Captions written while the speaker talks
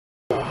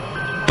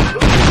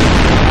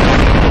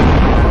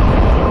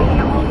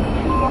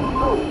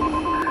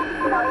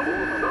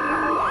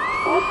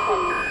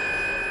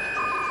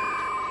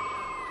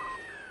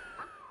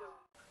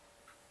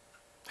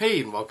Hey,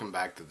 and welcome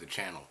back to the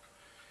channel.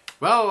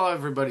 Well,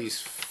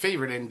 everybody's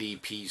favorite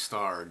NDP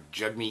star,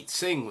 Jagmeet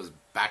Singh, was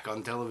back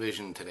on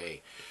television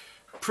today,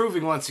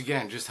 proving once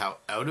again just how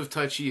out of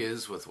touch he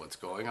is with what's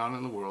going on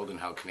in the world and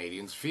how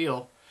Canadians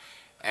feel,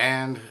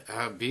 and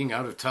being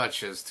out of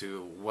touch as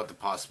to what the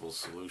possible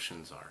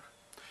solutions are.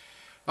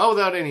 Well,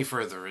 without any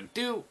further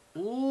ado,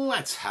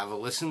 let's have a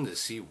listen to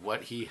see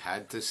what he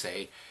had to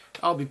say.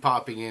 I'll be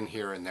popping in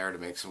here and there to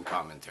make some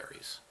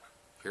commentaries.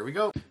 Here we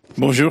go.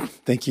 Bonjour.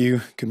 Thank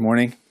you. Good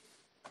morning.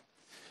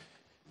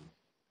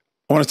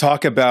 I want to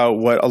talk about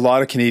what a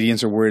lot of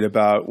Canadians are worried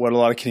about, what a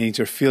lot of Canadians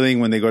are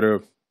feeling when they go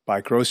to buy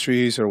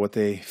groceries or what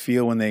they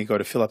feel when they go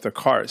to fill up their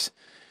cars.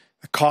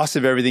 The cost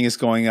of everything is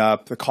going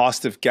up. The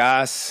cost of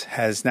gas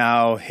has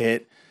now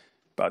hit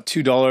about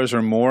 $2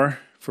 or more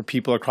for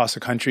people across the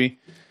country,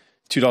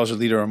 $2 a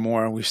liter or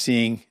more. We're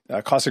seeing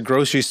the cost of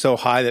groceries so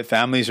high that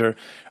families are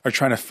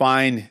trying to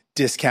find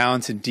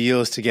discounts and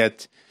deals to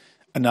get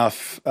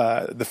enough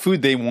the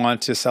food they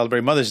want to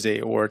celebrate Mother's Day,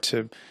 or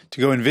to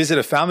go and visit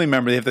a family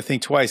member. They have to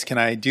think twice. Can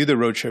I do the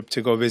road trip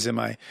to go visit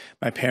my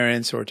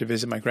parents or to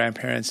visit my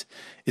grandparents?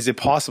 Is it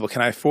possible?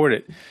 Can I afford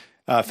it?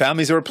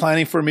 Families that were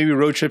planning for maybe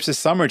road trips this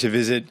summer to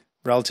visit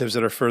relatives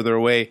that are further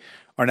away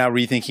are now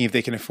rethinking if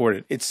they can afford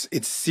it.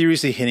 It's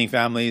seriously hitting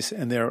families,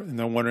 and they're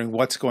wondering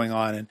what's going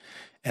on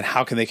and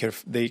how can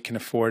they can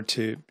afford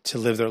to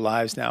live their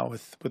lives now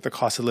with the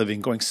cost of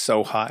living going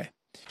so high.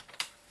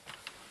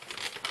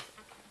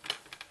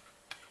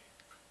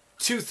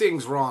 Two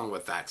things wrong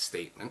with that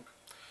statement.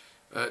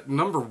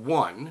 Number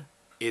one,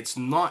 it's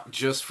not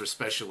just for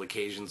special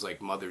occasions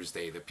like Mother's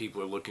Day that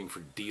people are looking for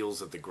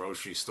deals at the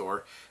grocery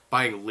store,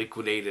 buying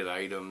liquidated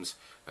items,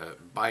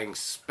 buying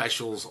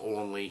specials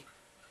only.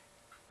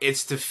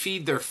 It's to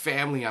feed their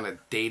family on a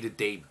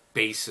day-to-day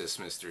basis,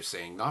 Mr.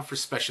 Singh, not for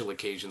special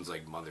occasions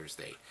like Mother's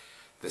Day.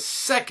 The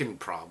second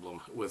problem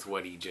with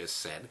what he just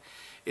said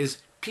is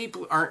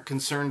people aren't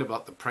concerned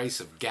about the price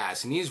of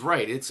gas. And he's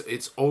right,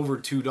 it's over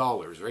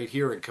 $2 right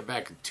here in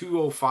Quebec,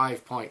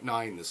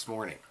 205.9 this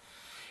morning.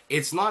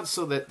 It's not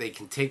so that they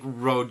can take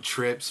road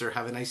trips or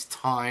have a nice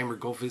time or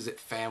go visit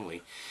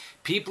family.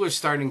 People are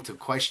starting to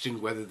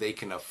question whether they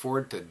can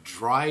afford to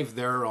drive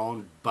their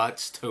own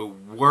butts to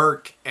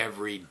work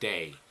every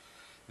day.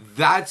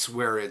 That's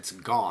where it's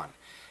gone.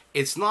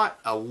 It's not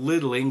a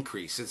little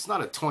increase. It's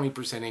not a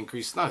 20%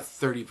 increase. It's not a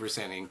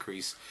 30%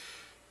 increase.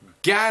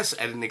 Gas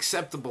at an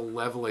acceptable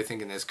level, I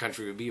think, in this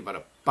country would be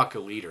about $1 a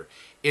liter.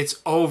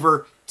 It's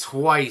over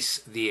twice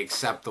the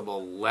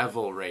acceptable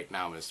level right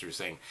now, Mr.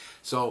 Singh.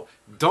 So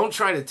don't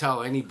try to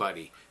tell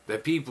anybody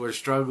that people are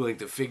struggling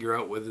to figure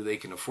out whether they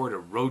can afford a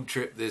road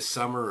trip this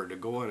summer or to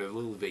go on a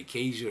little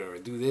vacation or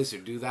do this or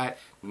do that.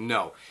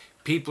 No.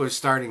 People are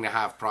starting to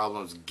have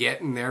problems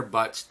getting their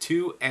butts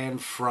to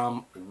and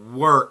from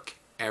work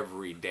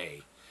every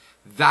day.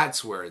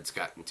 That's where it's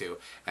gotten to.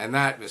 And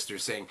that, Mr.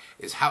 Singh,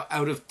 is how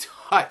out of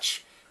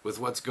touch with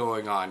what's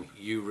going on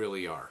you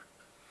really are.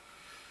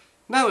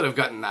 Now that I've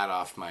gotten that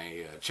off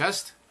my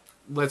chest,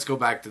 let's go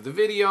back to the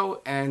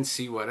video and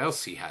see what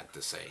else he had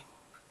to say.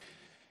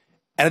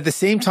 And at the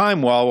same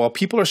time, while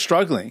people are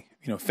struggling,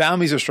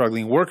 families are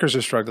struggling, workers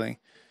are struggling,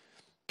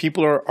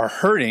 people are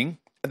hurting,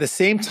 at the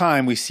same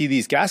time, we see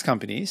these gas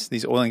companies,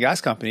 these oil and gas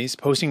companies,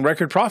 posting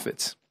record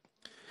profits.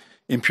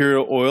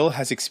 Imperial Oil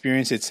has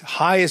experienced its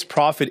highest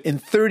profit in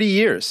 30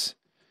 years.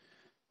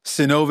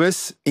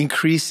 Cenovus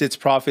increased its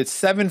profits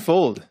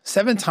sevenfold,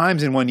 7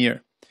 times in 1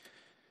 year.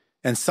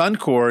 And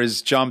Suncor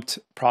has jumped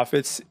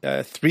profits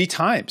 3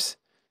 times.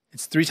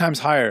 It's 3 times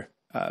higher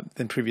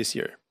than previous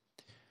year.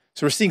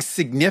 So we're seeing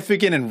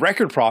significant and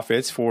record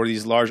profits for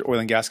these large oil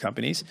and gas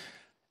companies.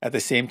 At the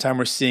same time,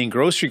 we're seeing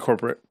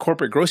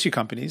corporate grocery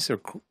companies or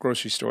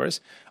grocery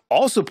stores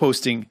also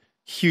posting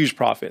huge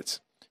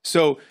profits.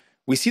 So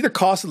we see the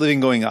cost of living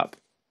going up.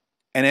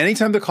 And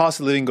anytime the cost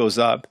of living goes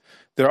up,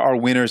 there are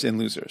winners and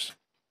losers.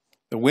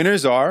 The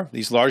winners are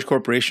these large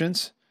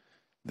corporations,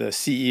 the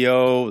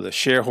CEO, the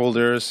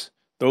shareholders.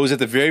 Those at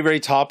the very, very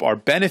top are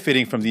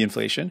benefiting from the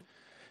inflation.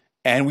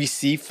 And we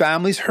see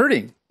families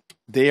hurting.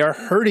 They are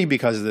hurting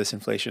because of this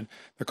inflation.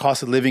 The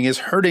cost of living is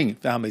hurting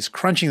families,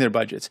 crunching their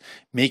budgets,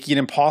 making it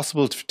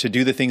impossible to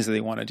do the things that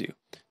they want to do,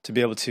 to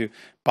be able to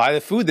buy the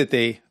food that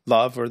they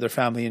love or their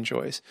family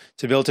enjoys,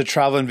 to be able to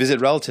travel and visit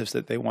relatives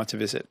that they want to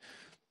visit.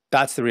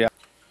 That's the reality.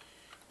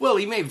 Well,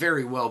 he may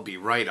very well be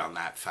right on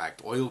that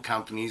fact. Oil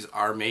companies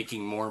are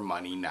making more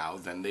money now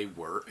than they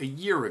were a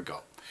year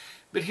ago.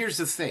 But here's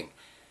the thing.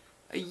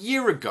 A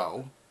year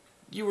ago,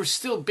 you were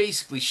still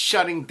basically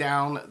shutting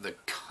down the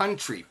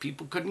country.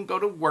 People couldn't go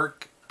to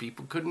work.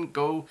 People couldn't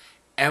go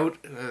out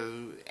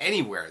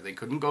anywhere. They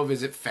couldn't go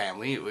visit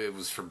family. It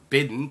was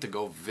forbidden to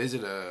go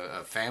visit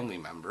a family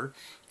member.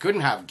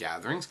 Couldn't have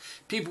gatherings.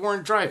 People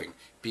weren't driving.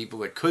 People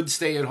that could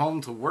stay at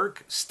home to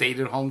work stayed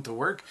at home to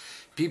work.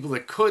 People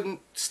that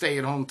couldn't stay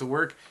at home to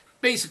work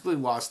basically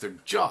lost their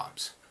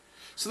jobs.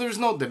 So there was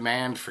no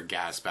demand for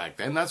gas back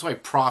then. That's why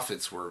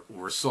profits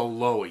were so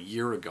low a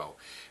year ago.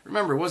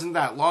 Remember, it wasn't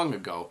that long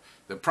ago.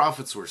 The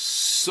profits were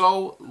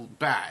so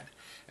bad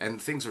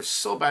and things were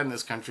so bad in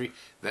this country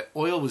that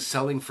oil was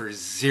selling for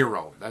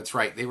zero. That's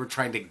right, they were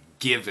trying to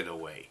give it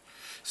away.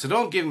 So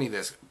don't give me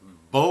this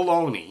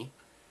baloney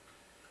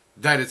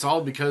that it's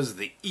all because of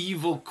the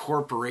evil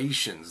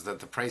corporations that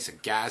the price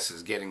of gas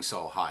is getting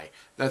so high.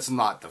 That's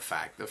not the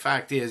fact. The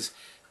fact is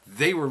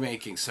they were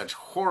making such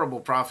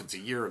horrible profits a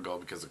year ago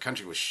because the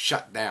country was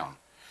shut down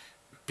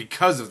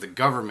because of the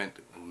government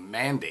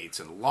mandates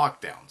and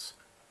lockdowns.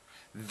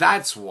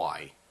 That's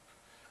why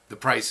the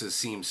prices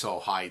seem so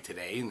high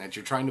today, and that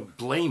you're trying to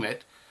blame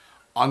it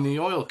on the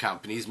oil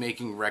companies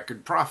making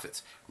record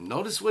profits.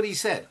 Notice what he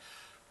said.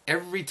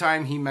 Every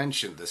time he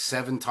mentioned the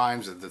 7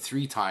 times or the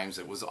 3 times,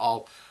 it was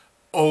all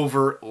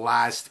over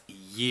last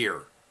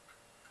year.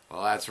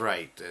 Well, that's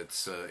right.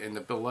 It's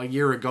a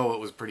year ago it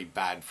was pretty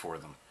bad for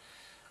them.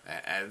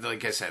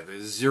 Like I said,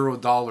 there's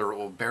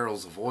 $0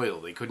 barrels of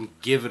oil. They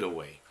couldn't give it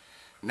away.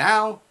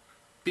 Now,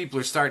 people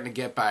are starting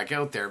to get back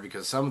out there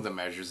because some of the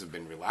measures have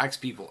been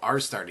relaxed. People are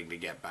starting to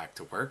get back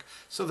to work,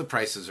 so the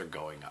prices are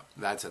going up.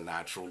 That's a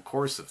natural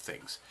course of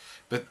things.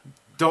 But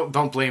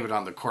don't blame it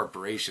on the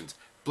corporations.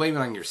 Blame it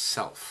on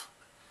yourself.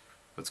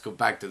 Let's go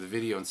back to the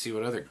video and see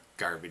what other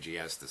garbage he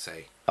has to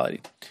say. At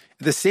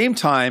the same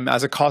time,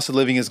 as the cost of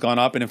living has gone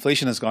up and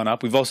inflation has gone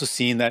up, we've also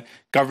seen that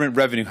government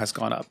revenue has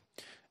gone up.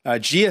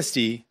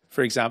 GST,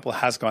 for example,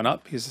 has gone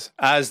up because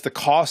as the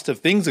cost of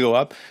things go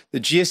up, the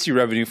GST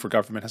revenue for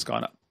government has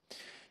gone up.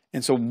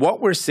 And so what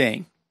we're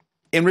saying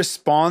in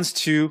response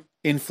to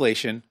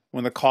inflation,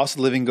 when the cost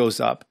of living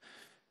goes up,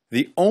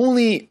 the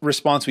only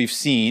response we've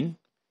seen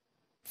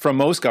from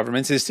most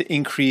governments is to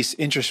increase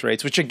interest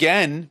rates, which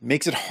again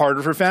makes it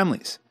harder for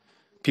families.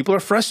 People are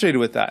frustrated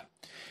with that.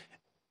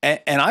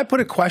 And I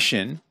put a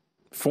question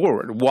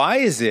forward. Why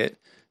is it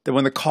that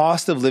when the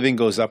cost of living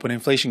goes up, when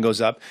inflation goes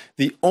up,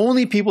 the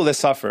only people that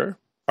suffer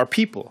are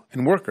people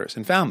and workers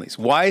and families?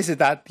 Why is it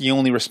that the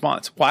only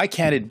response? Why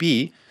can't it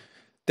be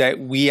that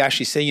we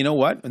actually say, you know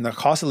what, when the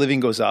cost of living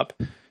goes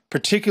up,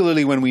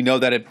 particularly when we know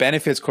that it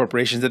benefits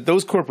corporations, that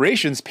those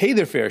corporations pay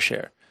their fair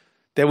share,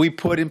 that we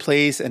put in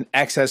place an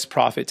excess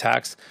profit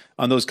tax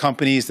on those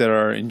companies that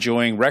are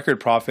enjoying record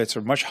profits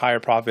or much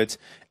higher profits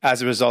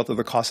as a result of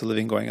the cost of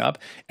living going up,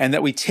 and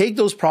that we take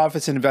those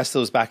profits and invest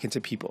those back into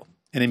people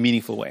in a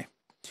meaningful way.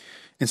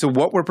 And so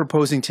what we're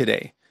proposing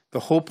today,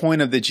 the whole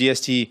point of the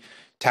GST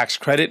tax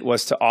credit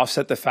was to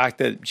offset the fact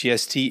that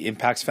GST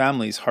impacts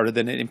families harder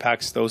than it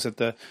impacts those at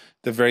the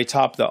very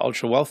top, the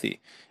ultra wealthy.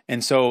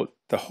 And so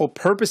the whole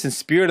purpose and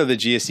spirit of the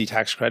GST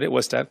tax credit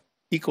was to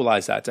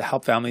equalize that, to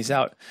help families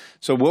out.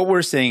 So what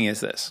we're saying is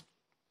this,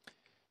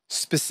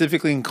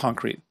 specifically in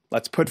concrete,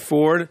 let's put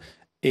forward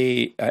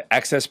a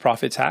excess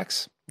profit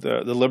tax.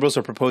 The Liberals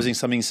are proposing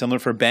something similar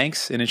for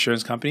banks and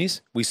insurance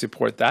companies. We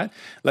support that.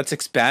 Let's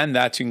expand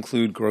that to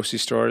include grocery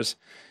stores,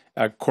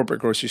 corporate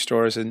grocery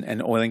stores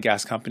and oil and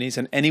gas companies,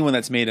 and anyone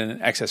that's made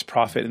an excess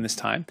profit in this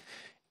time,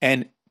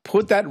 and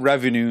put that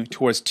revenue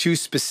towards 2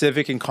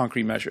 specific and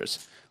concrete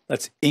measures.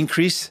 Let's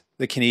increase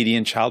the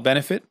Canadian child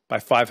benefit by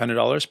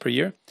 $500 per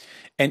year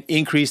and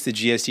increase the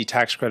GST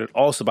tax credit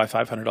also by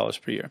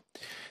 $500 per year.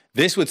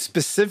 This would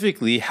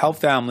specifically help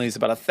families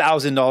about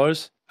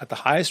 $1,000 at the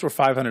highest or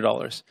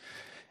 $500.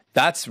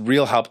 That's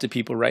real help to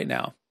people right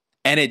now.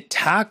 And it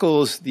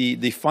tackles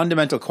the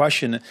fundamental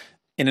question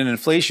in an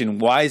inflation.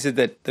 Why is it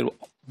that the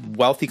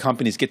wealthy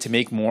companies get to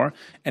make more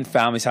and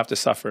families have to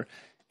suffer?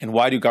 And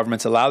why do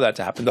governments allow that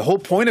to happen? The whole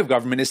point of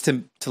government is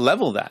to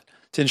level that,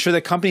 to ensure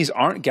that companies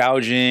aren't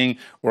gouging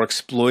or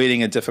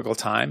exploiting a difficult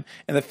time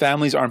and the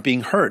families aren't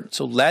being hurt.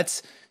 So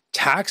let's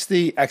tax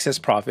the excess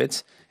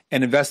profits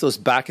and invest those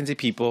back into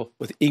people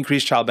with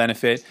increased child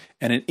benefit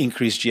and an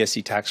increased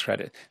GST tax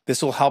credit.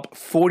 This will help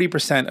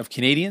 40% of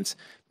Canadians.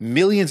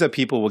 Millions of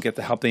people will get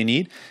the help they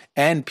need,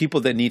 and people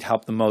that need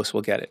help the most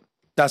will get it.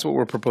 That's what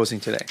we're proposing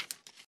today.